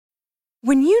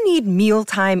When you need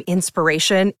mealtime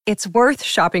inspiration, it's worth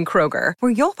shopping Kroger,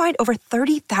 where you'll find over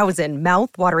 30,000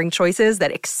 mouth-watering choices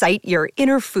that excite your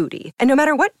inner foodie. And no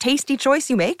matter what tasty choice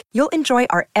you make, you'll enjoy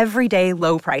our everyday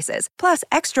low prices, plus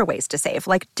extra ways to save,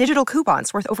 like digital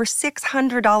coupons worth over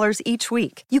 $600 each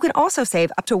week. You can also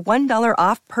save up to $1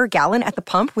 off per gallon at the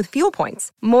pump with fuel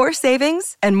points. More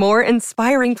savings and more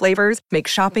inspiring flavors make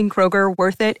shopping Kroger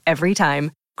worth it every time.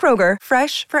 Kroger,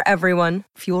 fresh for everyone.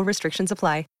 Fuel restrictions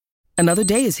apply. Another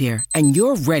day is here, and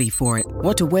you're ready for it.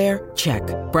 What to wear? Check.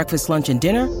 Breakfast, lunch, and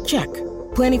dinner? Check.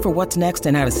 Planning for what's next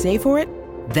and how to save for it?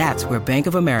 That's where Bank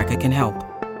of America can help.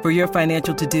 For your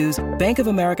financial to-dos, Bank of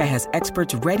America has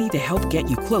experts ready to help get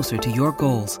you closer to your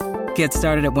goals. Get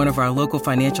started at one of our local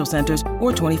financial centers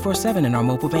or 24/7 in our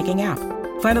mobile banking app.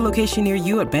 Find a location near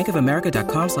you at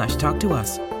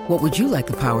bankofamerica.com/talktous. What would you like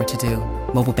the power to do?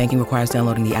 Mobile banking requires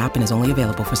downloading the app and is only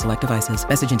available for select devices.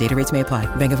 Message and data rates may apply.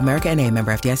 Bank of America N.A.,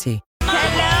 member FDIC.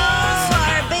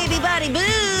 Hello, our baby body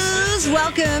booze.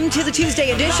 Welcome to the Tuesday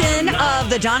edition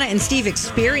of the Donna and Steve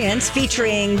Experience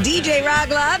featuring DJ Rock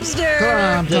Lobster.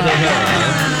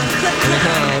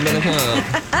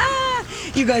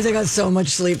 You guys, I got so much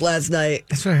sleep last night.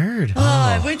 That's what I heard.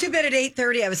 I went to bed at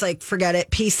 8:30. I was like, forget it.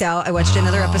 Peace out. I watched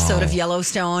another episode of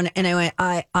Yellowstone and I went,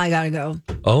 I gotta go.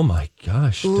 Oh my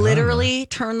gosh. Donna. Literally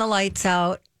turn the lights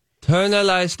out. Turn the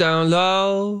lights down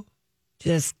low.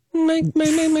 Just went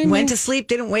to sleep,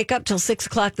 didn't wake up till 6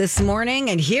 o'clock this morning,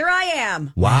 and here I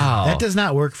am. Wow. That does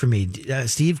not work for me.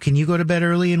 Steve, can you go to bed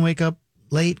early and wake up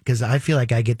late? Because I feel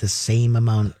like I get the same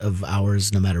amount of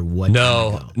hours no matter what.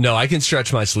 No, I can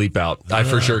stretch my sleep out. I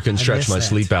for sure can stretch my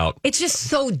sleep out. It's just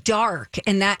so dark,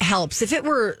 and that helps. If it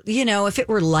were, if it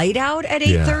were light out at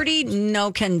 8:30,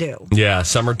 no can do. Yeah,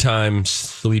 summertime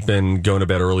sleeping, going to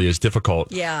bed early is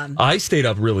difficult. Yeah. I stayed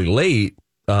up really late.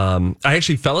 I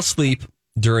actually fell asleep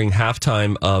during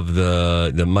halftime of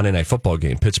the Monday Night Football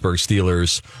game, Pittsburgh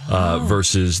Steelers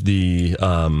versus the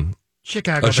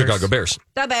Chicago Bears.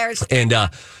 The Bears. And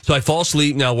so I fall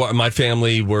asleep. Now, my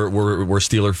family, we're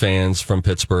Steeler fans from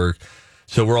Pittsburgh.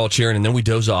 So we're all cheering. And then we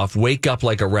doze off, wake up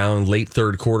like around late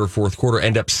third quarter, fourth quarter,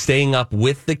 end up staying up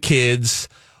with the kids.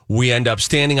 We end up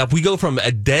standing up. We go from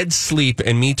a dead sleep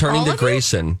and me turning to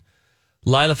Grayson.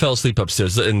 Lila fell asleep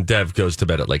upstairs and Dev goes to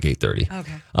bed at like 8:30.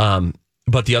 Okay.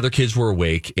 But the other kids were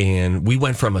awake and we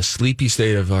went from a sleepy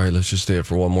state of, all right, let's just stay up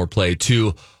for one more play,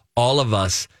 to all of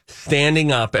us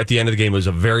standing up at the end of the game. It was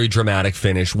a very dramatic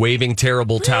finish, waving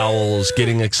terrible towels,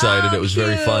 getting excited. It was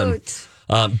very fun.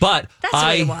 But that's a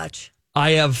way to watch.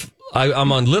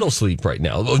 I'm on little sleep right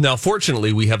now. Now,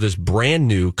 fortunately, we have this brand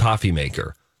new coffee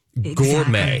maker,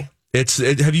 Gourmet.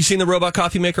 Have you seen the robot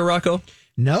coffee maker, Rocco?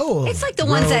 No. It's like the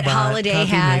ones that Holiday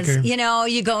has. Maker.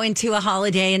 You go into a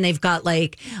Holiday and they've got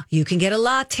you can get a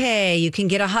latte, you can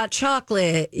get a hot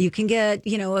chocolate, you can get,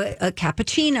 a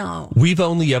cappuccino. We've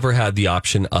only ever had the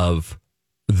option of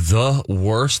the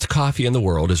worst coffee in the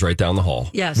world is right down the hall.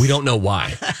 Yes. We don't know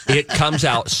why. It comes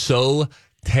out so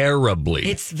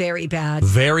terribly. It's very bad.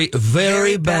 Very,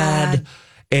 very bad.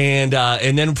 And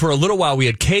then for a little while we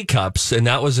had K-Cups, and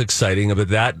that was exciting. But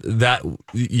that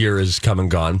year is come and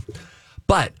gone.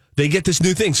 But they get this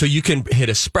new thing. So you can hit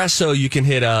espresso, you can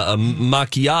hit a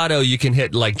macchiato, you can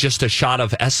hit just a shot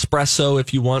of espresso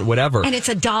if you want, whatever. And it's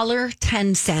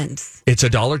 $1.10. It's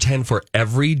 $1.10 for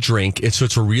every drink.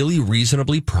 It's really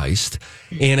reasonably priced.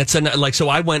 And so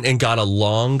I went and got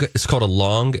it's called a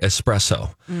long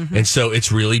espresso. Mm-hmm. And so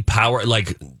it's really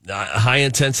high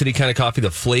intensity kind of coffee.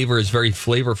 The flavor is very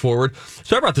flavor forward.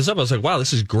 So I brought this up. I was like, wow,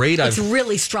 this is great. It's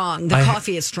really strong. The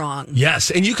coffee is strong.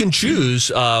 Yes. And you can choose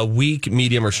weak,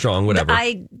 medium, or strong, whatever.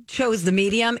 I chose the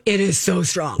medium. It is so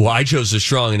strong. Well, I chose the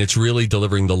strong, and it's really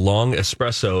delivering the long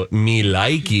espresso. Me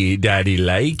likey, daddy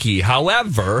likey.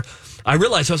 However, I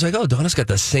realized, I was like, oh, Donna's got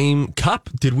the same cup.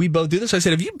 Did we both do this? I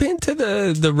said, have you been to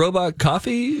the robot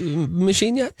coffee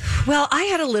machine yet? Well, I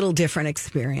had a little different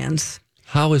experience.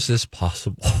 How is this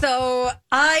possible? So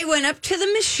I went up to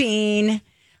the machine.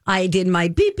 I did my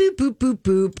beep, boop, boop, boop,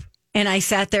 boop. And I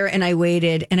sat there and I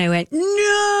waited and I went,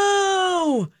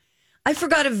 no, I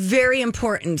forgot a very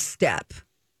important step.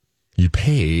 You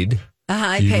paid.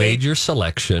 I paid. You made your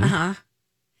selection.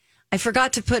 I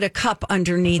forgot to put a cup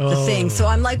underneath the thing. So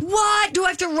I'm like, what? Do I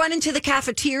have to run into the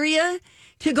cafeteria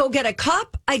to go get a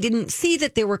cup? I didn't see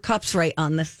that there were cups right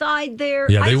on the side there.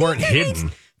 Yeah, they weren't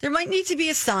hidden. There might need to be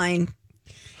a sign.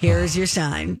 Here's your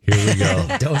sign. Here we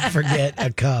go. Don't forget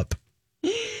a cup.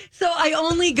 So I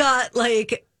only got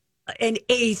an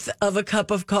eighth of a cup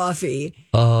of coffee.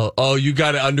 Oh, you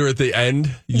got it under at the end?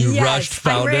 You rushed,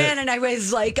 found it? I ran and I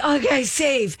was like, okay,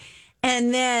 save.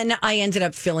 And then I ended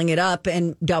up filling it up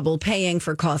and double paying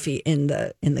for coffee in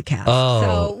the cab. Oh.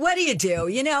 So what do you do?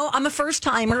 You know, I'm a first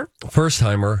timer. First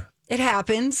timer. It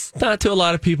happens. Not to a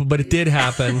lot of people, but it did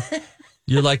happen.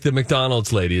 You're like the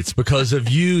McDonald's lady. It's because of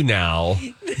you now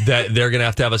that they're going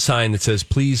to have a sign that says,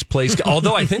 please place.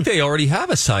 Although I think they already have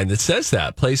a sign that says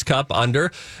that. Place cup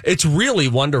under. It's really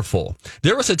wonderful.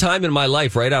 There was a time in my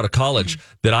life right out of college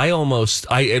that I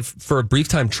for a brief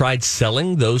time, tried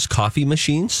selling those coffee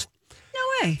machines.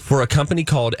 No way. For a company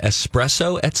called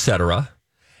Espresso, Etc.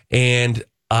 And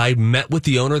I met with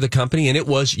the owner of the company, and it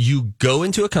was you go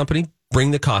into a company,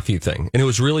 bring the coffee thing. And it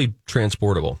was really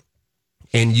transportable.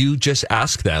 And you just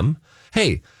ask them,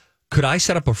 hey, could I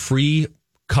set up a free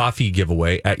coffee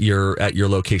giveaway at your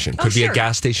location? Could be a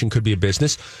gas station, could be a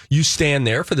business. You stand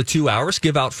there for the 2 hours,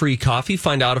 give out free coffee,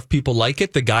 find out if people like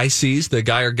it. The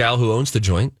guy or gal who owns the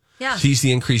joint, sees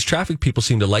the increased traffic. People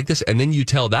seem to like this. And then you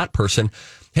tell that person,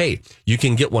 hey, you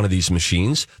can get one of these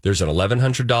machines. There's an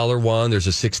 $1,100 one. There's a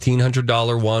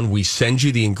 $1,600 one. We send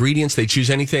you the ingredients. They choose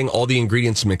anything, all the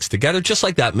ingredients mixed together, just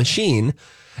like that machine.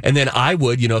 And then I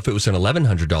would, if it was an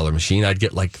 $1,100 machine, I'd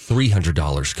get like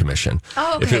 $300 commission.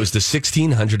 Oh, okay. If it was the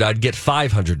 $1,600, I'd get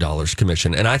 $500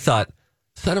 commission. And I thought,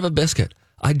 son of a biscuit,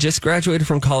 I just graduated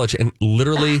from college and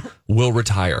literally will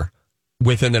retire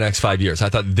within the next 5 years. I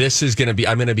thought I'm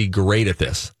going to be great at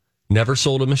this. Never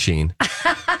sold a machine.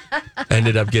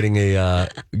 Ended up getting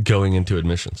going into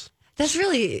admissions. That's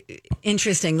really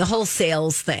interesting. The whole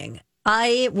sales thing.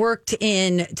 I worked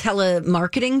in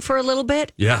telemarketing for a little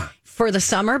bit. Yeah. For the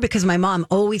summer, because my mom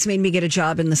always made me get a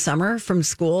job in the summer from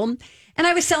school. And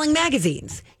I was selling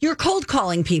magazines. You're cold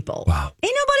calling people. Wow.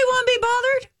 Ain't nobody want to be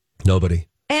bothered. Nobody.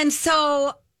 And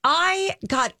so I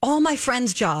got all my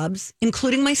friends' jobs,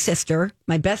 including my sister,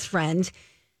 my best friend.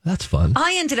 That's fun.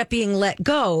 I ended up being let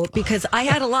go because I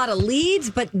had a lot of leads,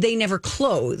 but they never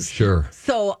closed. Sure.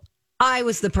 So I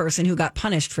was the person who got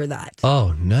punished for that.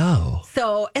 Oh, no.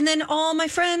 So, and then all my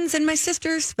friends and my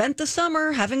sisters spent the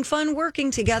summer having fun working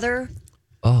together.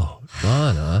 Oh,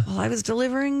 Donna. While I was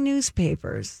delivering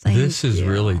newspapers. This is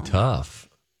really tough.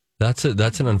 That's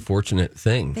an unfortunate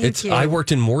thing. Thank you. I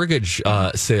worked in mortgage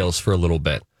sales for a little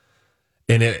bit.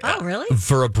 And really?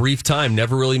 For a brief time,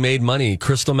 never really made money.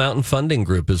 Crystal Mountain Funding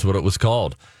Group is what it was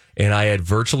called. And I had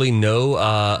virtually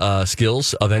no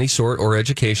skills of any sort or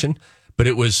education. But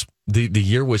it was the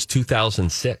year was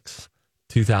 2006,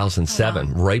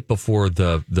 2007, right before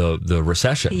the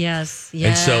recession. Yes.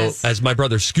 And so, as my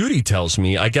brother Scooty tells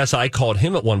me, I guess I called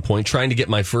him at one point trying to get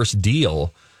my first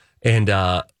deal, and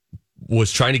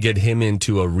was trying to get him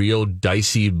into a real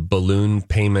dicey balloon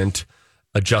payment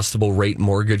adjustable rate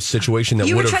mortgage situation. That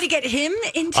you were trying to get him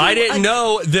into. I didn't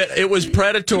know that it was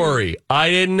predatory. I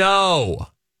didn't know.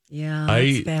 Yeah,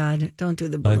 that's bad. Don't do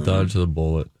the balloon. I dodged the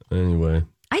bullet anyway.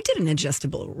 I did an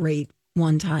adjustable rate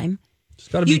one time.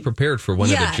 Just got to be prepared for when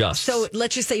it adjusts. So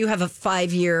let's just say you have a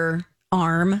 5-year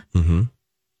arm. Mm-hmm.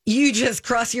 You just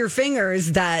cross your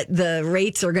fingers that the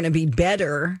rates are going to be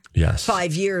better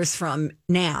 5 years from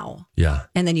now. Yeah.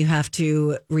 And then you have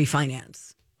to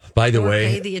refinance. By the way,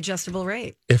 pay the adjustable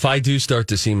rate. If I do start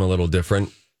to seem a little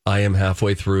different, I am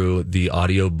halfway through the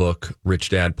audiobook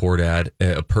Rich Dad, Poor Dad,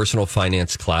 a personal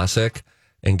finance classic.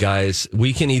 And guys,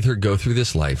 we can either go through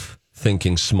this life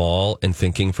thinking small and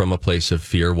thinking from a place of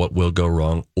fear what will go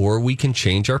wrong, or we can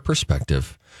change our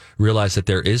perspective, realize that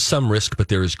there is some risk, but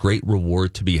there is great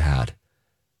reward to be had.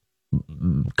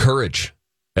 Courage.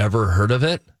 Ever heard of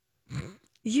it?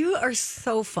 You are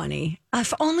so funny.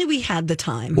 If only we had the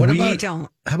time. We don't.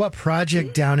 How about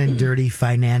Project Down and Dirty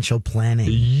Financial Planning?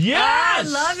 Yes! I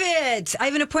love it. I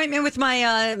have an appointment with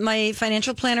my my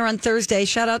financial planner on Thursday.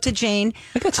 Shout out to Jane.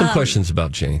 I got some questions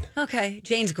about Jane. Okay,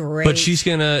 Jane's great. But she's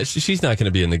not gonna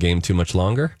be in the game too much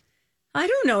longer. I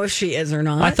don't know if she is or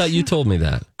not. I thought you told me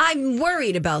that. I'm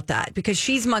worried about that because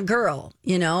she's my girl,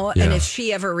 Yeah. and if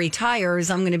she ever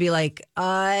retires, I'm going to be like,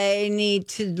 I need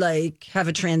to have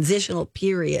a transitional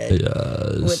period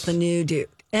with the new dude.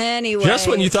 Anyway. Just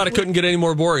when you thought it couldn't get any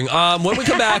more boring. When we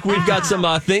come back, we've got some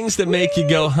things that make you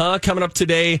go, huh? Coming up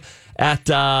today at,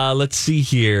 let's see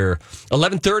here,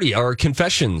 11:30, our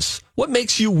confessions. What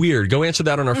makes you weird? Go answer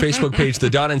that on our Facebook page. The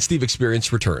Donna and Steve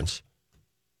Experience returns.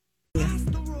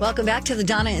 Welcome back to the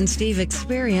Donna and Steve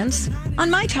Experience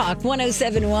on My Talk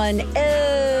 107.1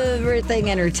 Everything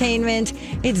Entertainment.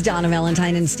 It's Donna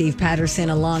Valentine and Steve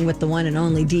Patterson along with the one and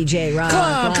only DJ Rob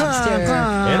Lobster.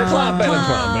 And a clump, and a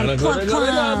clump, and a clump, and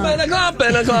a clump,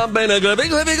 and a clump, and a clump,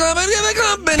 and a clump, and a clump, and a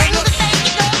clump, and a clump.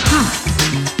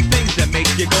 Things that make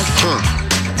you go,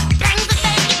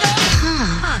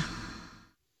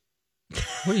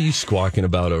 What are you squawking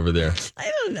about over there?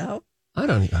 I don't know. Okay.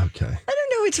 I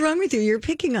don't know what's wrong with you? You're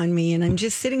picking on me, and I'm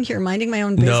just sitting here minding my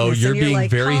own business. No, you're and being like,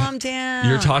 very. calm down.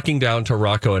 You're talking down to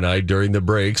Rocco and I during the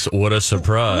breaks. What a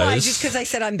surprise! Why? Just because I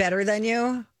said I'm better than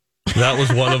you? That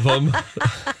was one of them.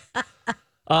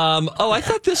 I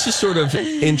thought this was sort of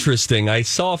interesting. I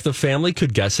saw if the family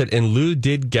could guess it, and Lou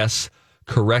did guess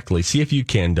correctly. See if you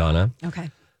can, Donna.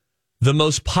 Okay. The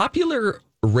most popular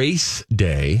race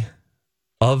day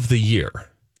of the year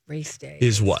Race day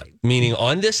is what? Meaning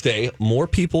on this day, more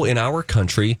people in our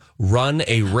country run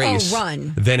a race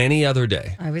than any other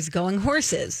day. I was going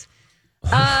horses.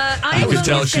 I could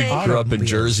tell she say, grew up in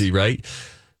Jersey, right?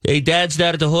 Hey, Dad's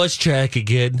not at the horse track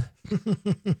again.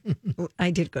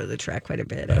 I did go to the track quite a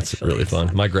bit. That's actually. really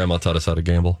fun. My grandma taught us how to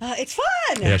gamble. It's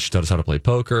fun. Yeah, she taught us how to play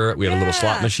poker. We had a little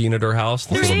slot machine at her house.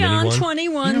 A little 3 mini on one.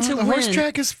 21 to the win. horse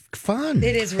track is fun.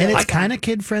 It is really and it's fun. kind of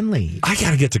kid friendly. I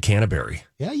got to get to Canterbury.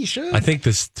 Yeah, you should. I think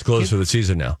this is closed for the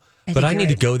season now. But I need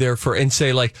to go there and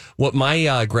say, like, what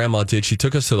my grandma did. She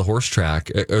took us to the horse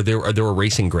track. There were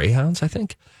racing greyhounds, I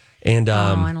think. And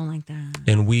I don't like that.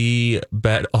 And we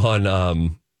bet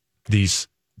on these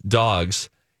dogs,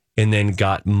 and then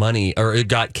got money, or it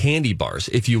got candy bars.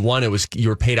 If you won, you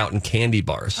were paid out in candy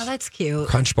bars. Oh, that's cute.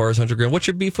 Crunch bars, 100 grand. What's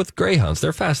your beef with greyhounds?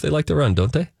 They're fast. They like to run,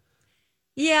 don't they?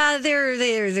 Yeah,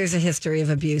 there's a history of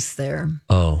abuse there.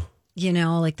 Oh. You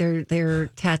know, like they're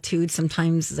tattooed.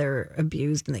 Sometimes they're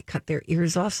abused and they cut their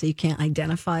ears off so you can't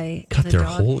identify Cut the their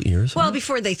dog. whole ears Well, off?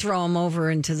 before they throw them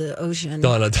over into the ocean.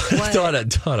 Donna.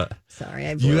 Sorry,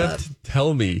 I blew You up. have to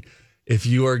tell me if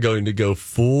you are going to go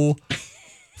full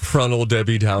frontal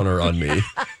Debbie Downer on me,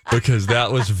 because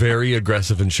that was very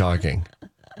aggressive and shocking.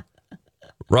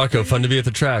 Rocco, fun to be at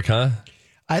the track, huh?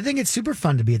 I think it's super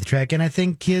fun to be at the track, and I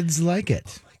think kids like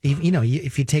it.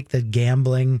 If you take the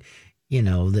gambling,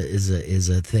 that is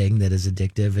a thing that is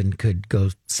addictive and could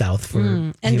go south for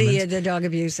and humans. the dog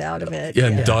abuse out of it. Yeah,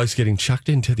 and dogs getting chucked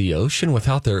into the ocean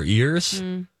without their ears.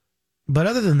 But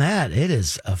other than that, it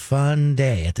is a fun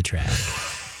day at the track.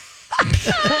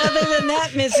 Other than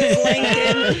that, Mrs.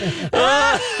 Lincoln.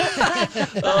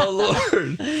 Oh,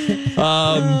 Lord.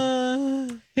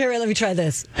 Here, let me try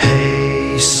this.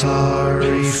 Hey,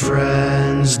 sorry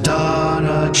friends,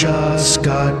 Donna just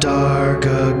got dark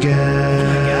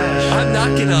again. I'm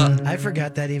not gonna. I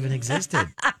forgot that even existed.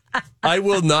 I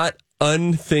will not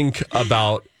unthink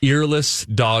about earless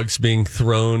dogs being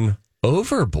thrown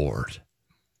overboard.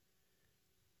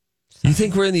 You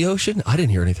think we're in the ocean? I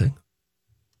didn't hear anything.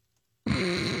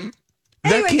 That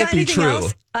Anyway, can't got be anything true.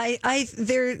 else?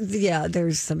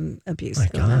 There's some abuse My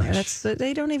going on there. gosh.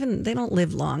 They don't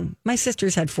live long. My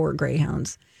sister's had 4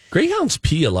 greyhounds. Greyhounds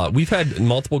pee a lot. We've had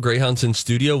multiple greyhounds in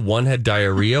studio. One had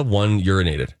diarrhea, one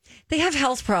urinated. They have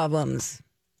health problems.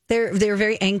 They're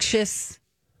very anxious.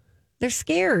 They're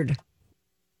scared.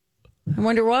 I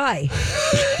wonder why.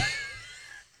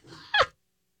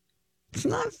 It's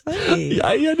not funny.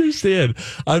 I understand.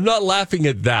 I'm not laughing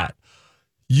at that.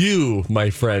 You, my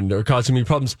friend, are causing me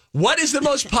problems. What is the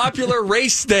most popular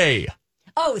race day?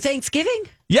 Oh, Thanksgiving?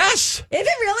 Yes. Is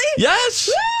it really? Yes.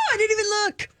 Woo, I didn't even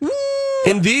look. Woo.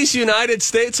 In these United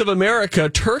States of America,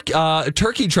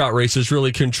 turkey trot races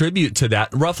really contribute to that.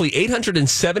 Roughly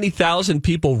 870,000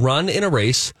 people run in a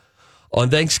race on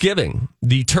Thanksgiving.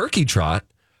 The turkey trot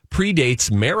predates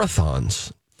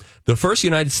marathons. The first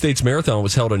United States marathon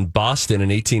was held in Boston in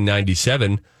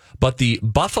 1897, but the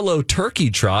Buffalo Turkey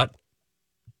Trot,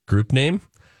 group name,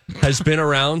 has been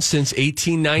around since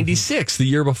 1896, the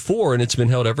year before, and it's been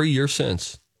held every year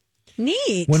since.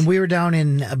 Neat. When we were down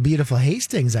in beautiful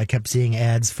Hastings, I kept seeing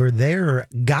ads for their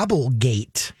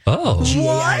Gobblegate. Oh.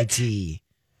 G-A-I-T.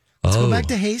 Let's go back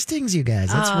to Hastings, you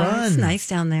guys. Let's run. It's nice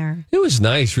down there. It was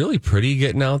nice, really pretty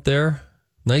getting out there.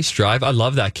 Nice drive. I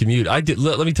love that commute. I did.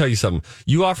 Let me tell you something.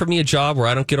 You offer me a job where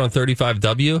I don't get on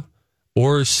 35W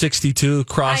or 62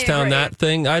 crosstown, that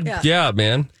thing. Yeah,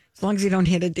 man. As long as you don't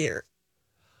hit a deer.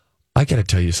 I got to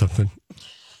tell you something.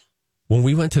 When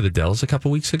we went to the Dells a couple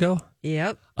weeks ago,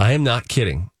 Yep. I am not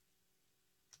kidding.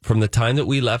 From the time that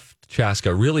we left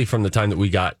Chaska, really from the time that we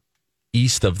got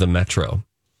east of the metro,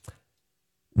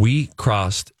 we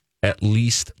crossed at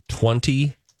least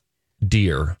 20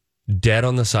 deer dead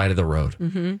on the side of the road.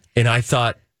 Mm-hmm. And I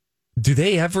thought, do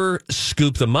they ever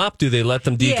scoop them up? Do they let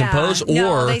them decompose? Yeah,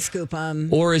 or no, they scoop them.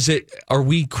 Or is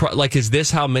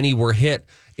this how many were hit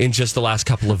in just the last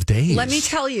couple of days? Let me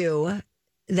tell you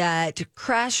that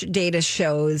crash data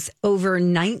shows over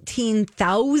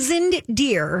 19,000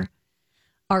 deer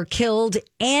are killed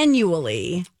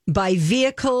annually by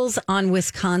vehicles on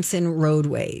Wisconsin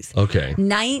roadways. Okay.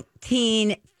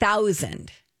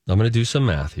 19,000. I'm going to do some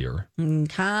math here. Okay.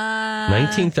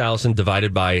 19,000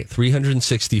 divided by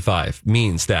 365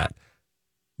 means that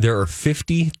there are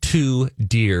 52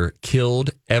 deer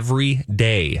killed every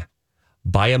day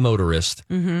by a motorist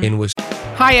in Wisconsin.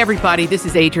 Hi, everybody. This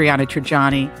is Adriana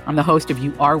Trajani. I'm the host of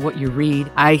You Are What You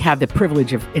Read. I have the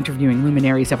privilege of interviewing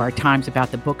luminaries of our times about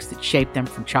the books that shaped them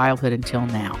from childhood until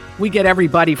now. We get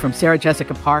everybody from Sarah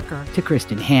Jessica Parker to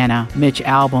Kristen Hanna, Mitch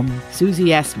Albom, Susie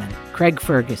Essman, Craig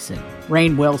Ferguson,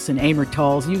 Rainn Wilson, Amor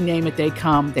Tolls, you name it, they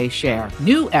come, they share.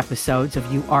 New episodes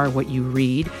of You Are What You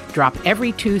Read drop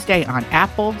every Tuesday on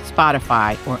Apple,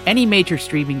 Spotify, or any major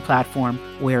streaming platform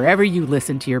wherever you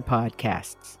listen to your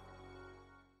podcasts.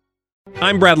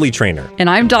 I'm Bradley Trainer. And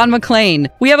I'm Don McClain.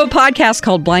 We have a podcast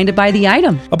called Blinded by the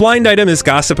Item. A blind item is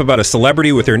gossip about a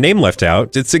celebrity with their name left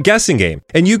out. It's a guessing game,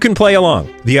 and you can play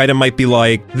along. The item might be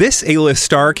like, this A-list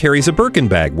star carries a Birkin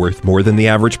bag worth more than the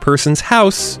average person's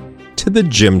house to the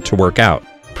gym to work out.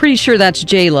 Pretty sure that's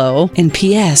J-Lo. And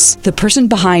P.S. the person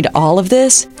behind all of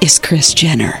this is Kris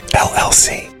Jenner,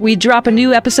 LLC. We drop a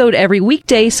new episode every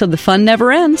weekday so the fun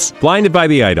never ends. Blinded by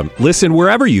the Item. Listen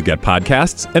wherever you get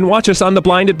podcasts and watch us on the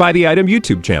Blinded by the Item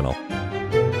YouTube channel.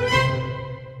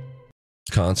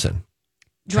 Wisconsin.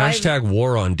 Hashtag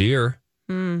war on deer.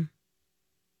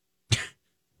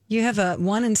 You have a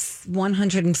 1 in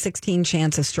 116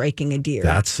 chance of striking a deer.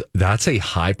 That's a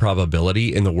high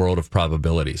probability in the world of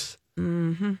probabilities.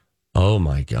 Mm-hmm. Oh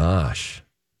my gosh.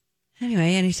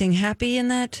 Anyway, anything happy in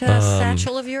that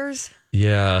satchel of yours?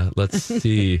 Yeah, let's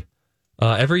see.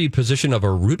 Every position of a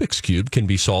Rubik's Cube can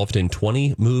be solved in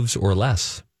 20 moves or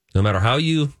less. No matter how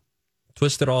you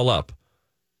twist it all up,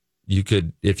 you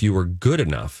could, if you were good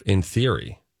enough, in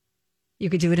theory. You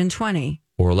could do it in 20.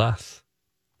 Or less.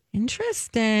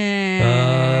 Interesting.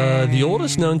 The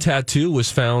oldest known tattoo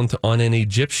was found on an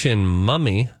Egyptian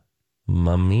mummy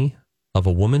of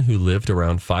a woman who lived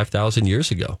around 5,000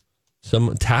 years ago.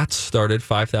 Some tats started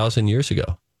 5,000 years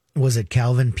ago. Was it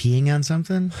Calvin peeing on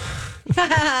something?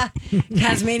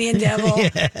 Tasmanian devil.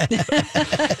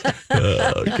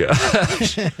 Oh,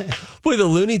 gosh. Boy, the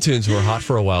Looney Tunes were hot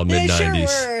for a while, mid-90s. They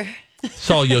sure were.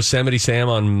 Saw Yosemite Sam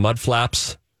on mud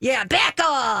flaps. Yeah, back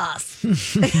off.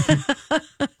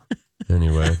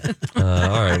 Anyway. All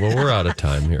right, well, we're out of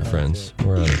time here, friends.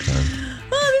 We're out of time.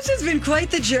 Oh, this has been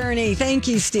quite the journey. Thank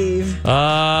you, Steve.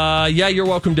 Yeah, you're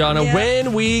welcome, Donna. Yeah.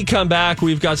 When we come back,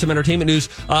 we've got some entertainment news.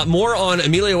 More on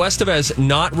Emilio Estevez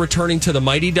not returning to the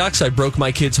Mighty Ducks. I broke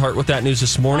my kid's heart with that news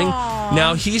this morning. Aww.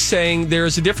 Now, he's saying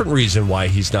there's a different reason why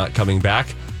he's not coming back.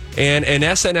 And an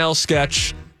SNL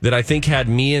sketch that I think had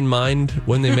me in mind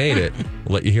when they made it.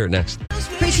 We'll let you hear it next.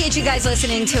 Appreciate you guys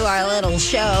listening to our little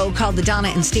show called The Donna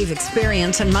and Steve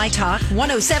Experience on My Talk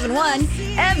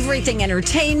 107.1, Everything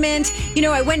Entertainment. You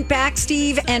know, I went back,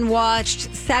 Steve, and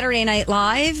watched Saturday Night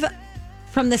Live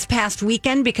from this past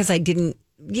weekend because I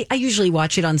usually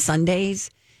watch it on Sundays,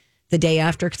 the day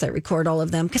after, because I record all of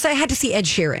them, because I had to see Ed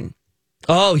Sheeran.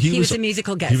 Oh, he was a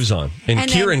musical guest. He was on. And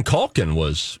Kieran Culkin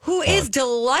was who on. Is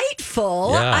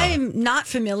delightful. Yeah. I'm not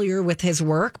familiar with his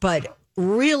work, but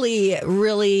really,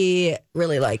 really,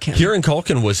 really like him. Kieran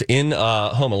Culkin was in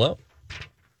Home Alone.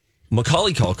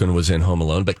 Macaulay Culkin was in Home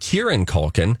Alone, but Kieran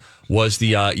Culkin was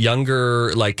the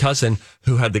younger cousin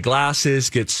who had the glasses,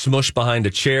 gets smushed behind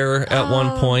a chair at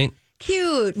one point.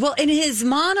 Cute. Well, in his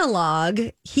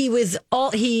monologue, he was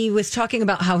talking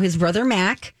about how his brother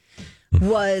Mac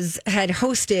had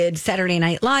hosted Saturday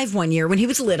Night Live one year when he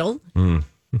was little. And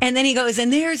then he goes,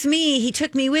 and there's me. He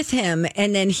took me with him.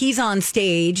 And then he's on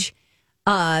stage,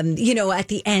 at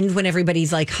the end when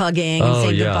everybody's like hugging and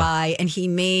saying goodbye. And he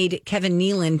made Kevin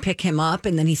Nealon pick him up.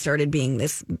 And then he started being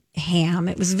this ham.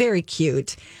 It was very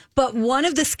cute. But one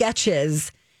of the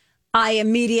sketches, I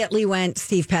immediately went,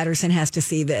 Steve Patterson has to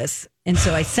see this. And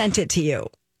so I sent it to you.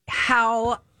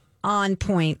 How on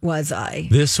point was I?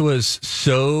 This was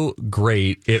so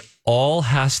great. It all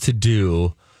has to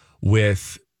do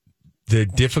with the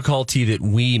difficulty that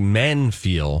we men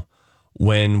feel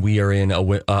when we are in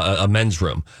a men's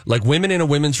room. Like women in a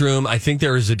women's room, I think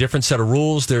there is a different set of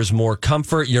rules. There's more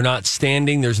comfort. You're not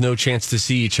standing. There's no chance to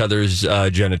see each other's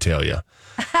genitalia.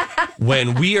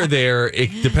 When we are there,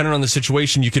 depending on the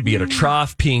situation, you could be at a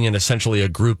trough, peeing in essentially a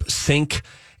group sink.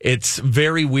 It's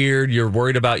very weird. You're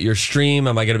worried about your stream.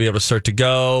 Am I going to be able to start to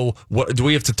go? What do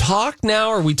we have to talk now?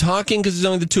 Are we talking because it's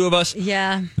only the two of us?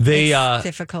 Yeah, it's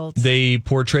difficult. They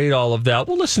portrayed all of that.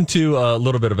 We'll listen to a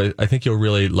little bit of it. I think you'll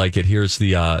really like it. Here's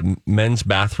the men's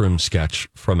bathroom sketch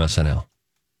from SNL.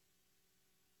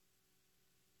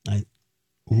 I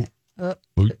I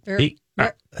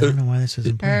don't know why this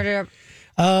isn't playing.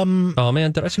 Oh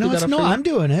man, did I screw that up? No, for you? I'm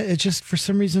doing it. It's just for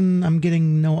some reason I'm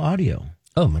getting no audio.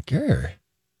 Oh my god.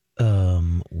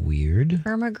 Weird.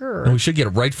 And we should get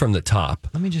it right from the top.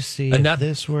 Let me just see And if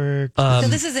this works. So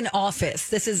this is an office.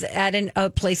 This is at a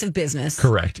place of business.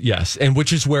 Correct. Yes, and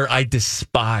which is where I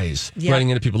despise running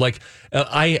into people. Like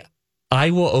I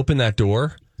will open that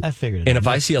door. I figured it and out. if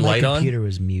I see a light on, my computer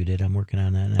was muted. I'm working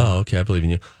on that now. Oh, okay. I believe in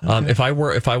you. Okay. If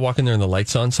I walk in there and the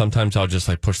light's on, sometimes I'll just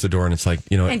like push the door and it's like,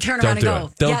 and turn around and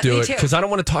go. Don't do me it too. because I don't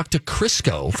want to talk to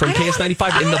Crisco from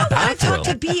KS95 in the bathroom. I don't want to talk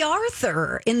to B.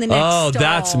 Arthur in the next stall.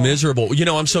 That's miserable.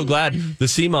 I'm so glad the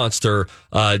Sea Monster,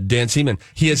 Dan Seaman,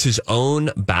 he has his own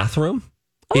bathroom.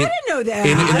 I didn't know that.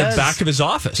 In the back of his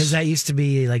office. Because that used to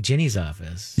be like Ginny's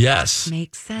office. Yes.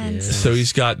 Makes sense. Yes. So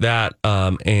he's got that.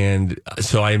 And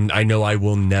so I know I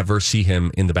will never see him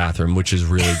in the bathroom, which is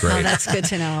really great. Oh, that's good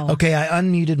to know. Okay, I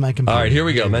unmuted my computer. All right, here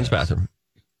we go. Men's bathroom.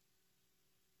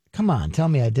 Come on, tell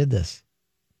me I did this.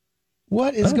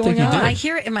 What is going on? I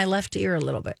hear it in my left ear a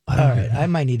little bit. All right, I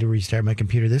might need to restart my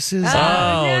computer. This is... no.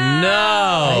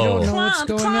 I don't know what's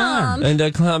going on. And a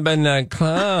clump and a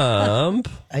clump.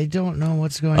 I don't know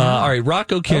what's going on. All right,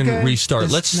 Rocco can restart.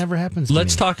 This never happens to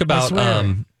Let's me. talk about...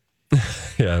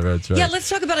 yeah, that's right. Yeah, let's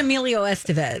talk about Emilio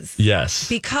Estevez. Yes.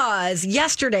 Because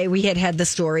yesterday we had the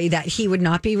story that he would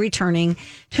not be returning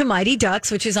to Mighty Ducks,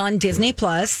 which is on Disney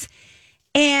Plus.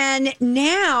 And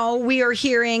now we are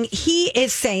hearing he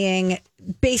is saying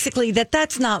basically that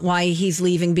that's not why he's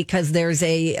leaving, because there's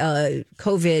a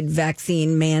COVID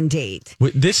vaccine mandate.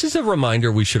 This is a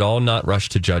reminder we should all not rush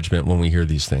to judgment when we hear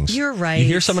these things. You're right. You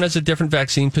hear someone has a different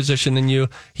vaccine position than you.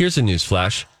 Here's a news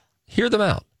flash. Hear them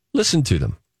out. Listen to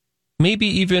them. Maybe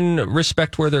even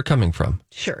respect where they're coming from.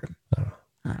 Sure. I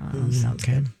don't know. Sounds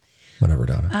good. Whatever,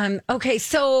 Donna. Okay,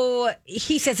 so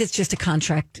he says it's just a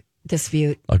contract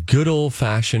dispute. A good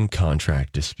old-fashioned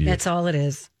contract dispute. That's all it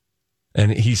is.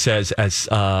 And he says, as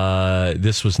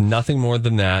this was nothing more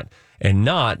than that, and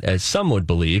not, as some would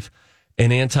believe,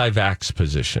 an anti-vax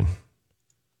position.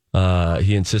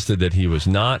 He insisted that he was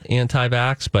not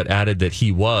anti-vax, but added that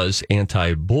he was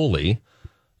anti-bully.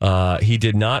 He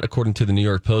did not, according to the New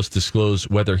York Post, disclose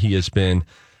whether he has been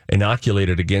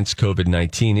inoculated against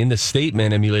COVID-19. In the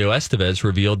statement, Emilio Estevez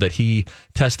revealed that he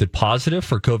tested positive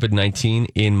for COVID-19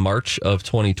 in March of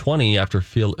 2020 after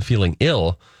feeling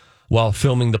ill while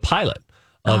filming the pilot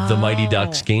of the Mighty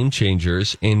Ducks Game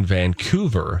Changers in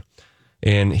Vancouver.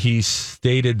 And he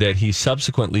stated that he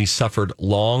subsequently suffered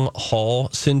long haul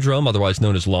syndrome, otherwise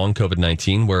known as long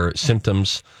COVID-19, where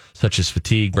symptoms such as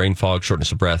fatigue, brain fog,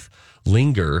 shortness of breath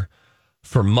linger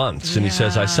for months. And he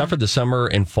says, I suffered the summer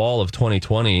and fall of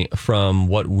 2020 from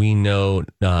what we know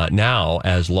now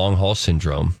as long haul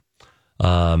syndrome.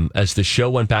 As the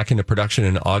show went back into production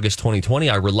in August 2020,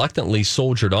 I reluctantly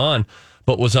soldiered on,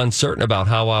 but was uncertain about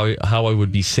how I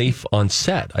would be safe on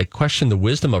set. I questioned the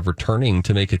wisdom of returning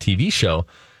to make a TV show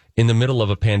in the middle of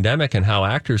a pandemic and how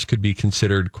actors could be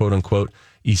considered, quote unquote,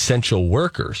 essential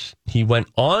workers. He went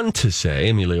on to say,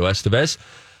 Emilio Estevez,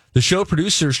 the show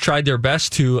producers tried their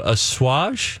best to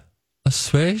assuage.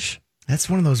 That's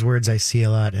one of those words I see a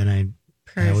lot, and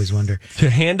I always wonder. To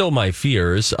handle my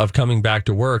fears of coming back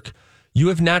to work. You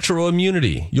have natural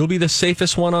immunity. You'll be the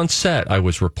safest one on set, I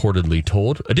was reportedly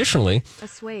told. Additionally,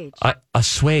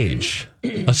 assuage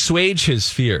his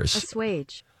fears.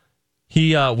 Assuage.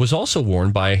 He was also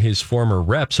warned by his former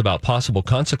reps about possible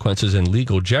consequences and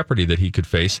legal jeopardy that he could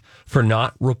face for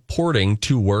not reporting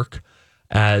to work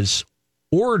as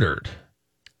ordered.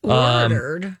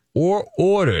 Ordered?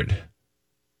 Ordered.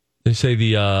 They say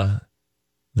the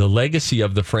legacy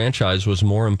of the franchise was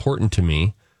more important to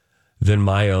me than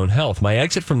my own health. My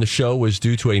exit from the show was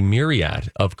due to a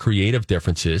myriad of creative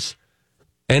differences.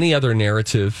 Any other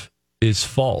narrative is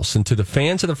false. And to the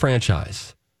fans of the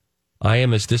franchise, I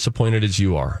am as disappointed as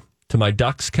you are. To my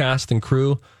Ducks cast and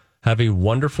crew, have a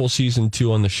wonderful season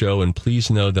 2 on the show, and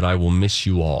please know that I will miss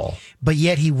you all. But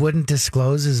yet he wouldn't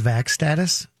disclose his vax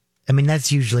status? I mean,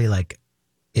 that's usually like,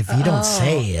 if you don't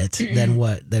say it, then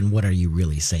what are you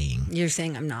really saying? You're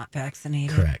saying I'm not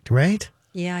vaccinated. Correct, right?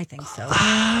 Yeah, I think so.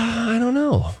 I don't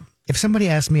know. If somebody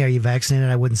asked me, are you vaccinated?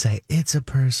 I wouldn't say, it's a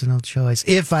personal choice.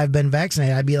 If I've been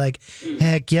vaccinated, I'd be like,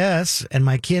 heck yes. And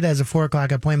my kid has a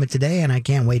 4:00 appointment today, and I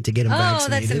can't wait to get him vaccinated.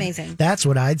 Oh, that's amazing. That's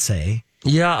what I'd say.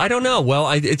 Yeah, I don't know. Well,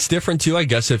 it's different too. I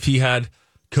guess if he had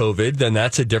COVID, then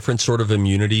that's a different sort of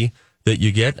immunity that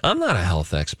you get. I'm not a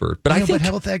health expert, but I think but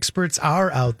health experts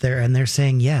are out there, and they're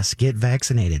saying, yes, get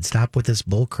vaccinated. Stop with this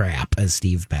bull crap, as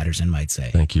Steve Patterson might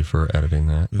say. Thank you for editing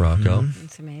that, Rocco.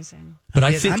 It's amazing. But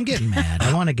I'm getting mad.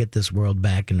 I want to get this world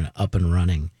back and up and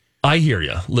running. I hear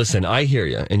you. Listen, I hear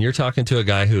you. And you're talking to a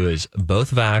guy who is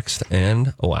both vaxxed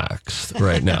and waxed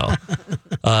right now.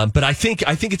 But I think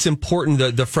it's important,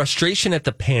 the frustration at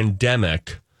the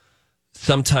pandemic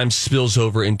sometimes spills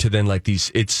over into then like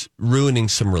it's ruining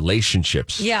some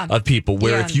relationships of people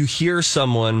where if you hear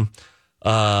someone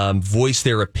voice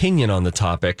their opinion on the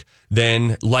topic,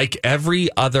 then like every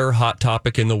other hot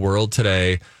topic in the world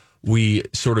today, we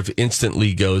sort of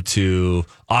instantly go to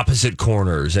opposite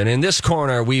corners. And in this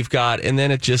corner we've got, and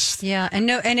then it just... Yeah. And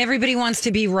everybody wants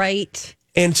to be right.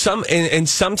 And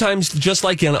sometimes, just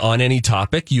like on any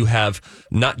topic, you have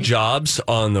nut jobs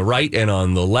on the right and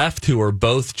on the left who are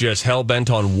both just hell-bent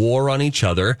on war on each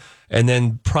other. And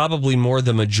then probably more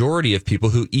the majority of people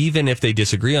who, even if they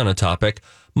disagree on a topic,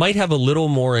 might have a little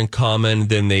more in common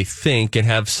than they think and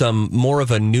have some more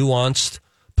of a nuanced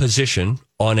position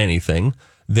on anything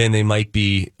than they might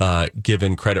be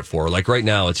given credit for. Like right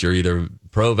now, you're either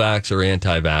pro-vax or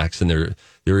anti-vax, and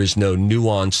there is no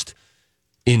nuanced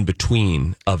in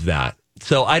between of that.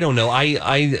 So I don't know.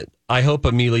 I hope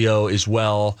Emilio is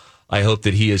well. I hope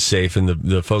that he is safe and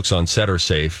the folks on set are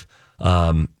safe.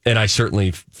 And I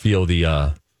certainly feel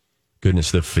the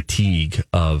fatigue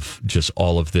of just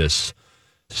all of this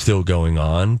still going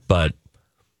on. But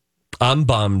I'm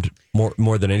bummed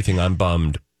more than anything. I'm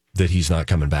bummed that he's not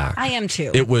coming back. I am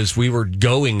too. We were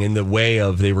going in the way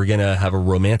of they were going to have a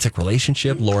romantic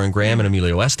relationship, Lauren Graham and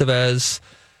Emilio Estevez,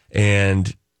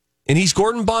 and he's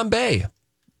Gordon Bombay.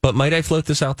 But might I float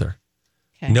this out there?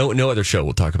 Okay. No other show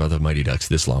will talk about the Mighty Ducks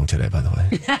this long today, by the way.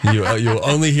 You'll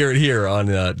only hear it here on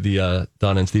the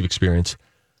Donna and Steve Experience.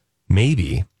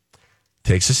 Maybe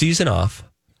takes a season off.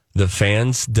 The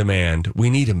fans demand, we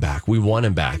need him back. We want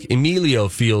him back. Emilio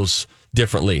feels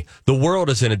differently. The world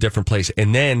is in a different place.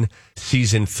 And then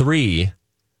season 3,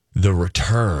 the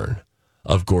return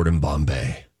of Gordon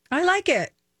Bombay. I like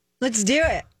it. Let's do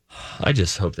it. I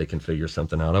just hope they can figure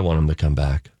something out. I want him to come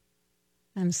back.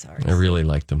 I'm sorry. I really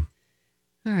liked him.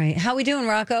 All right. How we doing,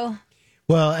 Rocco?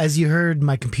 Well, as you heard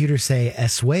my computer say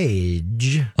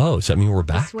assuage. Oh, does that mean we're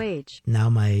back? Assuage. Now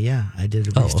I did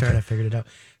a restart. Okay. I figured it out.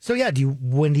 So yeah,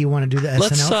 when do you want to do the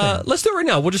SNL thing? Let's do it right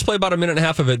now. We'll just play about a minute and a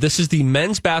half of it. This is the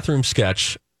men's bathroom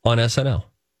sketch on SNL.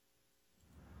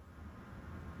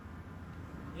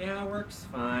 Yeah, works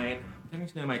fine. I'm getting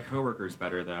to know my coworkers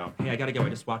better, though. Hey, I gotta go. I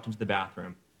just walked into the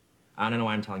bathroom. I don't know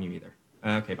why I'm telling you either.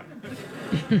 Okay, bye.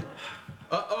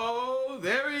 Uh-oh,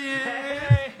 there he is.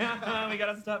 Hey, we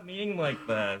gotta stop meeting like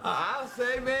this. I'll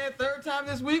say, man, 3rd time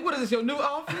this week. What is this, your new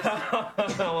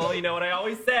office? Well, you know what I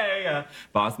always say.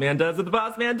 Boss man does what the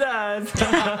boss man does.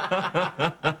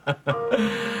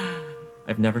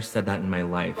 I've never said that in my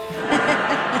life.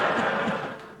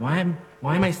 Why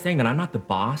am I saying that? I'm not the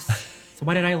boss. So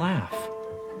why did I laugh?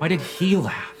 Why did he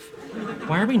laugh?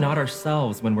 Why are we not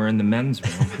ourselves when we're in the men's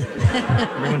room?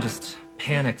 Everyone just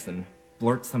panics and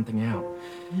blurts something out.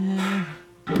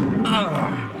 Well,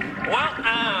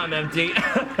 I'm empty.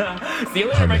 See you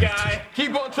later, my guy.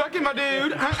 Keep on trucking, my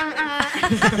dude.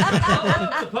 Oh,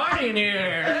 it's a party in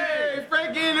here. Hey,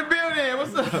 Frankie in the building.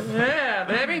 What's up? Yeah,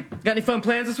 baby. Got any fun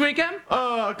plans this weekend?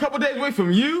 A couple days away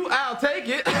from you. I'll take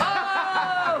it. Oh!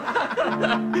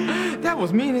 That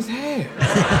was mean as hell.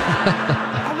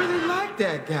 I really like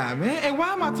that guy, man. And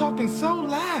why am I talking so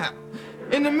loud?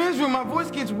 In the men's room, my voice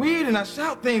gets weird and I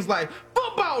shout things like,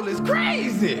 football is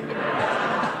crazy!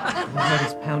 My head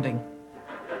is pounding.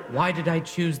 Why did I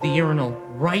choose the urinal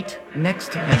right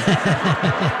next to him?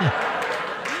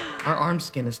 Our arm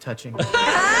skin is touching.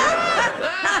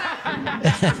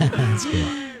 That's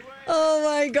good. Oh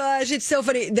my gosh, it's so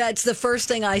funny. That's the first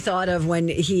thing I thought of when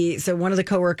one of the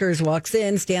coworkers walks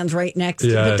in, stands right next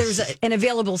to, but there's an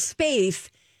available space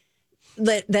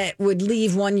that would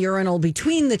leave one urinal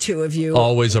between the two of you.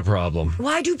 Always a problem.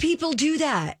 Why do people do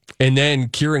that? And then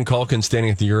Kieran Culkin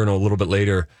standing at the urinal a little bit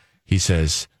later, he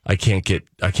says, I can't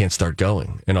start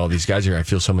going. And all these guys are, I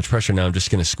feel so much pressure now. I'm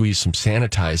just going to squeeze some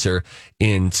sanitizer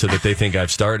in so that they think I've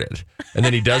started. And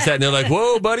then he does that and they're like,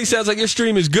 whoa, buddy, sounds like your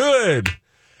stream is good.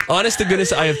 Honest to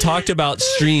goodness, I have talked about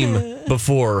stream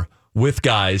before with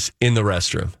guys in the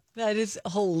restroom. That is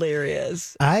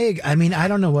hilarious. I mean, I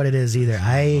don't know what it is either.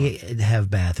 I have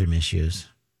bathroom issues.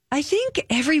 I think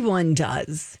everyone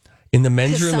does. In the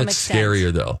men's room, it's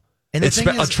scarier, though. And it's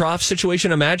a trough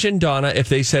situation. Imagine, Donna, if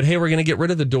they said, hey, we're going to get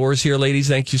rid of the doors here, ladies.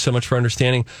 Thank you so much for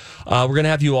understanding. We're going to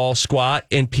have you all squat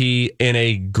and pee in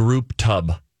a group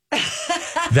tub.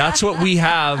 That's what we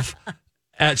have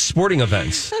at sporting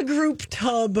events. A group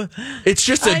tub. It's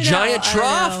just a giant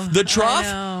trough. The trough.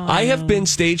 I have been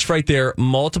stage fright there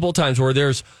multiple times where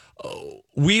there's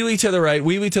wee-wee to the right,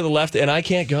 wee-wee to the left, and I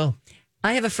can't go.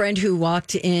 I have a friend who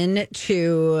walked in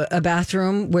to a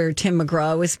bathroom where Tim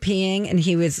McGraw was peeing, and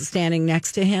he was standing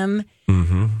next to him.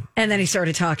 Mm-hmm. And then he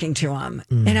started talking to him.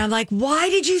 And I'm like, why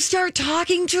did you start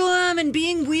talking to him and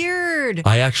being weird?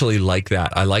 I actually like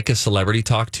that. I like a celebrity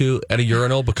talk to at a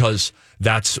urinal because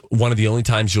that's one of the only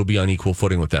times you'll be on equal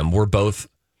footing with them. We're both.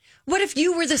 What if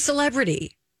you were the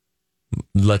celebrity?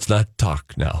 Let's not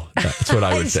talk now. That's what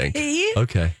I would think. See?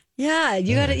 Okay. Yeah,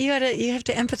 you have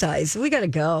to empathize. We gotta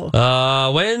go.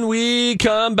 When we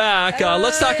come back,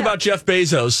 let's talk about Jeff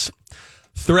Bezos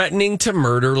threatening to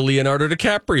murder Leonardo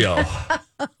DiCaprio.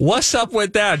 What's up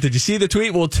with that? Did you see the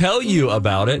tweet? We'll tell you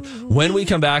about it. When we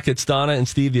come back, it's Donna and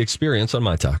Steve, The Experience on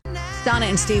My Talk. Donna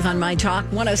and Steve on My Talk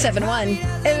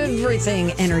 107.1.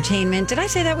 Everything Entertainment. Did I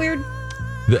say that weird?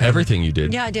 Everything you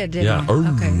did. Yeah, I did. Yeah,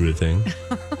 everything.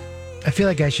 I feel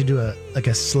like I should do a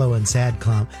slow and sad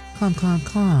clomp. Clomp, clomp,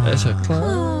 clomp. It's a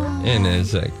clown. And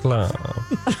it's a clown.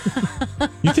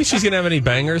 You think she's going to have any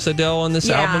bangers, Adele, on this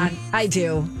album? Yeah, I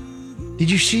do. Did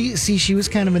you see she was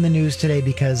kind of in the news today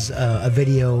because a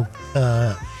video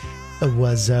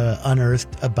was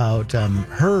unearthed about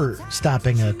her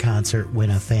stopping a concert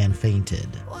when a fan fainted.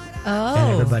 Oh.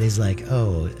 And everybody's like,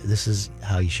 oh, this is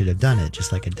how you should have done it,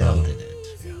 just like Adele did it.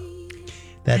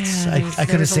 That's I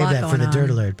could have saved that for the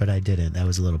Dirt Alert, but I didn't. That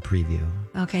was a little preview.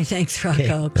 Okay, thanks, Rocco.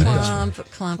 Okay. Clomp,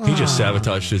 clomp. He just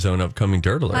sabotaged his own upcoming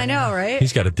Dirt Alert. I know, right?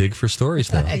 He's got to dig for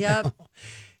stories now. Yep.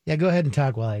 Yeah, go ahead and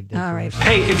talk while I do. All right.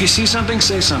 Hey, if you see something,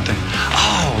 say something.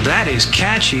 Oh, that is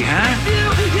catchy, huh?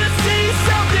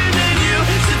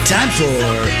 Time for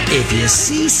If You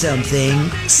See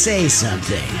Something, Say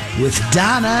Something with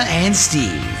Donna and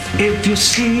Steve. If you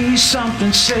see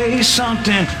something, say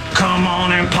something. Come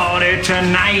on and party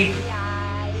tonight.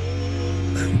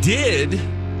 Did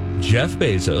Jeff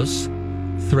Bezos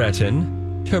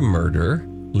threaten to murder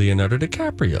Leonardo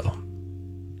DiCaprio?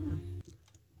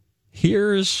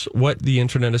 Here's what the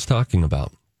internet is talking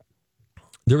about.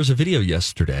 There was a video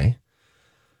yesterday,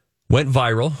 went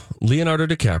viral. Leonardo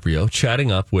DiCaprio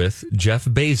chatting up with Jeff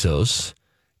Bezos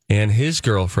and his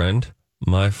girlfriend,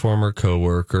 my former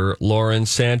coworker, Lauren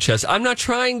Sanchez. I'm not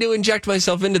trying to inject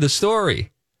myself into the story.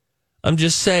 I'm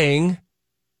just saying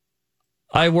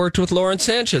I worked with Lauren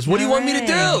Sanchez. What do you want me to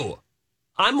do?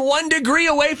 I'm 1 degree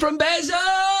away from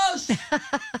Bezos.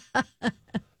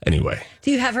 Anyway.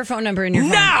 Do you have her phone number in your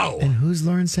phone? No! And who's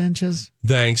Lauren Sanchez?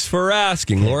 Thanks for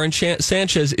asking. Okay. Lauren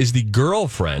Sanchez is the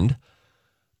girlfriend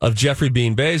of Jeffrey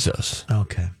Bean Bezos.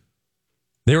 Okay.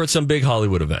 They were at some big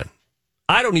Hollywood event.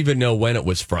 I don't even know when it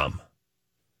was from.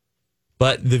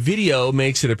 But the video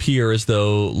makes it appear as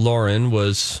though Lauren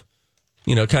was,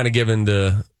 kind of giving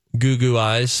the goo-goo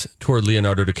eyes toward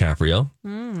Leonardo DiCaprio.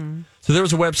 So there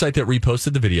was a website that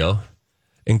reposted the video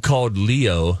and called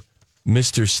Leo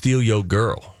Mr. Steal Yo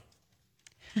Girl.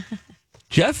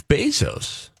 Jeff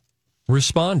Bezos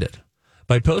responded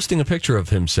by posting a picture of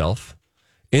himself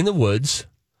in the woods,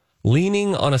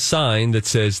 leaning on a sign that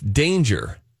says,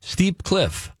 "Danger, steep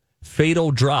cliff,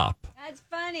 fatal drop." That's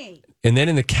funny. And then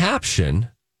in the caption,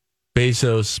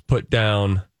 Bezos put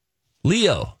down,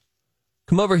 "Leo,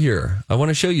 come over here. I want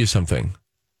to show you something."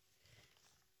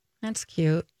 That's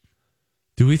cute.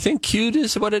 Do we think cute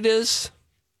is what it is?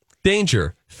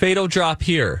 Danger, fatal drop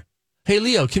here. Hey,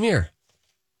 Leo, come here.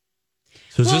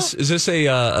 So is this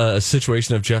a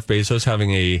situation of Jeff Bezos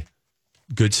having a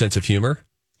good sense of humor?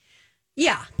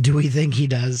 Yeah. Do we think he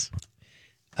does?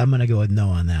 I'm going to go with no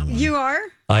on that one. You are?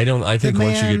 I don't. I think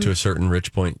once you get to a certain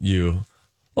rich point,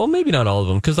 well, maybe not all of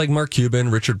them, because like Mark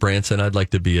Cuban, Richard Branson, I'd like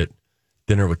to be at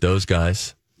dinner with those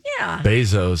guys. Yeah.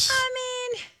 Bezos.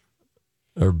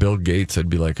 Or Bill Gates, I'd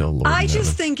be like, oh, Lord. I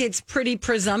just think it's pretty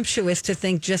presumptuous to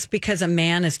think just because a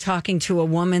man is talking to a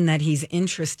woman that he's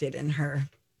interested in her.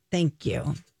 Thank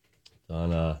you.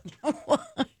 Donna,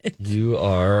 you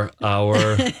are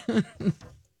our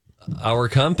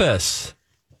compass.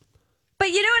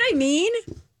 But you know what I mean?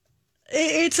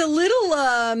 It's a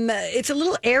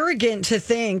little arrogant to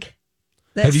think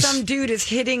that some dude is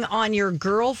hitting on your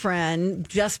girlfriend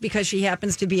just because she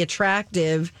happens to be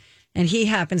attractive and he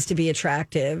happens to be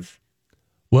attractive.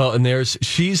 Well, and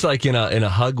she's like in a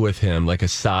hug with him, like a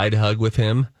side hug with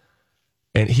him,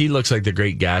 and he looks like the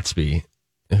Great Gatsby,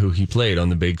 who he played on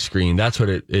the big screen. That's what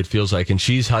it feels like. And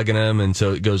she's hugging him, and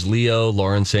so it goes Leo,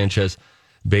 Lauren Sanchez,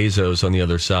 Bezos on the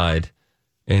other side.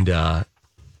 And,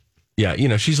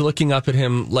 she's looking up at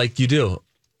him like you do.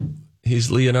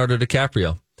 He's Leonardo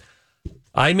DiCaprio.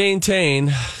 I maintain,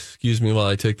 excuse me while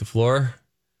I take the floor,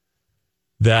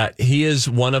 that he is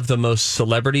one of the most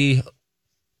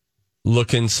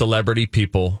celebrity-looking celebrity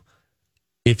people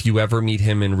if you ever meet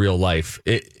him in real life.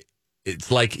 It's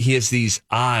like he has these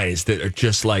eyes that are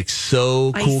just like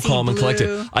so cool, calm, and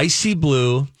collected. Icy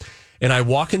blue. And I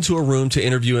walk into a room to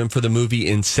interview him for the movie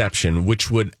Inception, which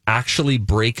would actually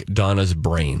break Donna's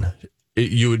brain.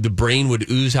 The brain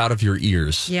would ooze out of your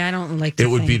ears. Yeah, I don't like to It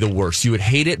would be the worst. You would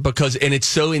hate it and it's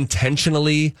so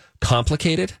intentionally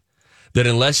complicated that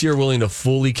unless you're willing to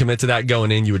fully commit to that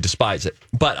going in, you would despise it.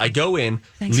 But I go in,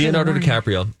 Leonardo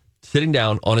DiCaprio, sitting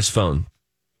down on his phone.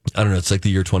 I don't know, it's like the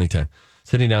year 2010.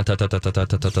 Sitting down,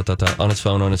 on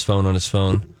his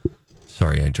phone.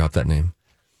 Sorry, I dropped that name.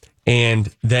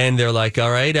 And then they're like,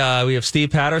 all right, we have Steve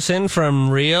Patterson from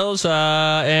Reels,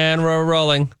 and we're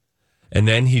rolling. And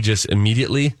then he just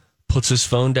immediately puts his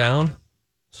phone down,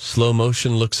 slow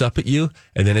motion looks up at you,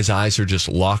 and then his eyes are just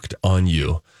locked on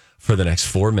you for the next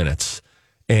 4 minutes.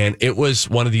 And it was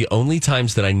one of the only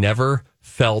times that I never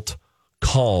felt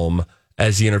calm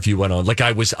as the interview went on. Like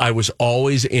I was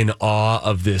always in awe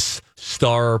of this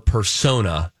star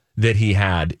persona that he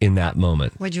had in that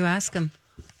moment. What'd you ask him?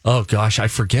 Oh gosh, I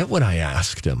forget what I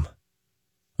asked him.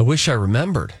 I wish I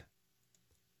remembered.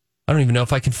 I don't even know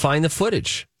if I can find the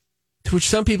footage. To which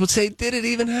some people say, did it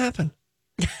even happen?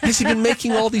 Has he been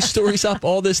making all these stories up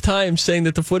all this time saying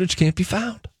that the footage can't be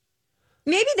found?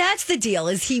 Maybe that's the deal,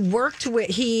 is he worked with,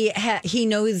 he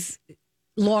knows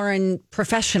Lauren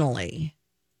professionally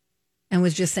and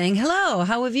was just saying, hello,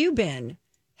 how have you been?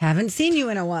 Haven't seen you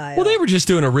in a while. Well, they were just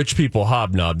doing a rich people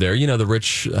hobnob there. You know, the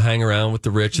rich hang around with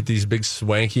the rich at these big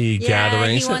swanky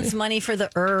gatherings. He wants money for the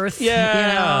earth. Yeah.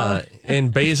 You know?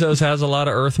 And Bezos has a lot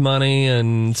of earth money.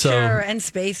 And so. Sure, and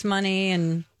space money.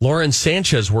 And Lauren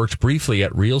Sanchez worked briefly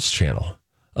at Reels Channel,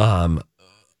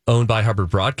 owned by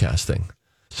Hubbard Broadcasting.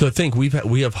 So think we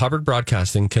have Hubbard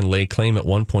Broadcasting can lay claim at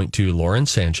one point to Lauren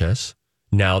Sanchez,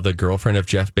 now the girlfriend of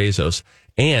Jeff Bezos,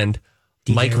 and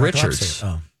DJ Mike Richards.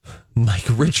 Mike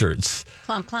Richards,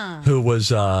 who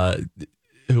was,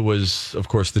 of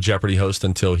course, the Jeopardy host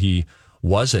until he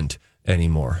wasn't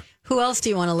anymore. Who else do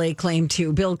you want to lay claim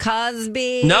to? Bill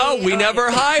Cosby? No, we never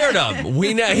hired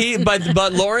him.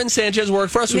 But Lauren Sanchez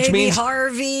worked for us, which means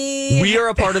Harvey. We are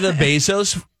a part of the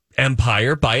Bezos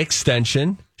empire by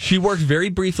extension. She worked very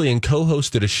briefly and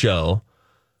co-hosted a show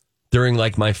during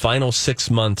like my final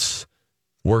 6 months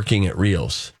working at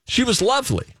Reels. She was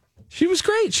lovely. She was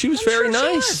great. She was very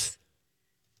nice.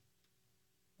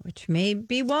 Which may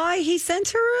be why he sent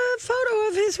her a photo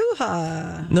of his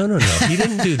hoo-ha. No. He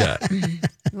didn't do that.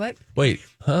 What? Wait,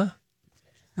 huh?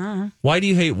 Why do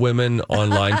you hate women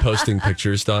online posting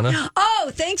pictures, Donna?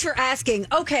 Oh, thanks for asking.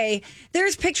 Okay,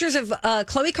 there's pictures of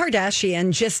Khloe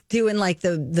Kardashian just doing like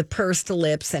the pursed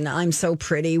lips and I'm so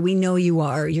pretty. We know you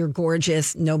are. You're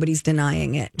gorgeous. Nobody's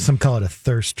denying it. Some call it a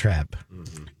thirst trap.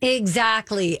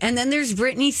 Exactly. And then there's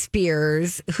Britney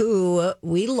Spears, who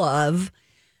we love,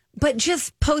 but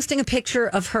just posting a picture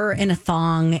of her in a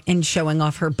thong and showing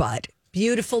off her butt.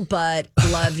 Beautiful butt.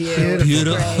 Love you.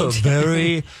 Beautiful.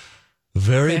 Very,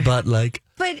 very butt-like.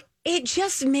 But it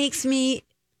just makes me,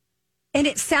 and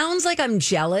it sounds like I'm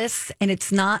jealous, and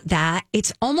it's not that.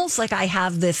 It's almost like I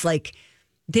have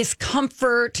this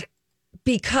comfort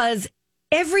because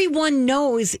everyone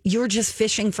knows you're just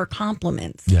fishing for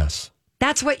compliments. Yes.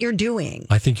 That's what you're doing.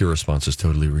 I think your response is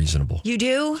totally reasonable. You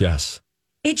do? Yes.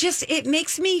 It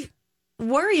makes me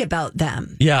worry about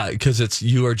them. Yeah, because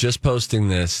you are just posting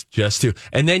this just to,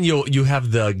 and then you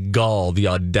have the gall, the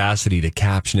audacity to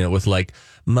caption it with like,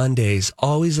 Mondays,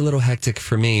 always a little hectic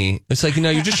for me. It's like,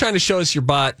 you're just trying to show us your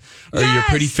butt or your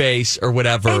pretty face or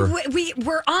whatever. And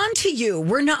we're on to you.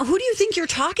 We're not, who do you think you're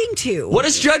talking to? What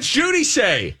does Judge Judy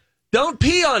say? Don't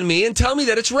pee on me and tell me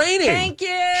that it's raining. Thank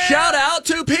you. Shout out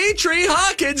to Petrie,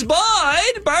 Hawkins,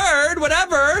 Boyd, Bird,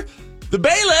 whatever. The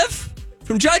bailiff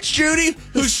from Judge Judy,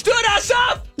 who stood us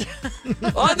up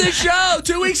on this show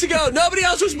 2 weeks ago. Nobody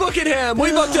else was booking him.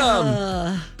 We booked him.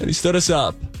 And he stood us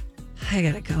up. I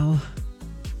gotta go.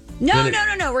 No.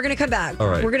 We're going to come back. All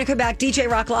right. We're going to come back. DJ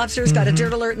Rock Lobster's got a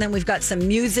dirt alert, and then we've got some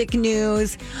music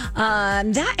news.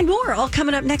 That and more all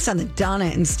coming up next on the Donna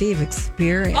and Steve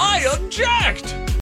Experience. I object!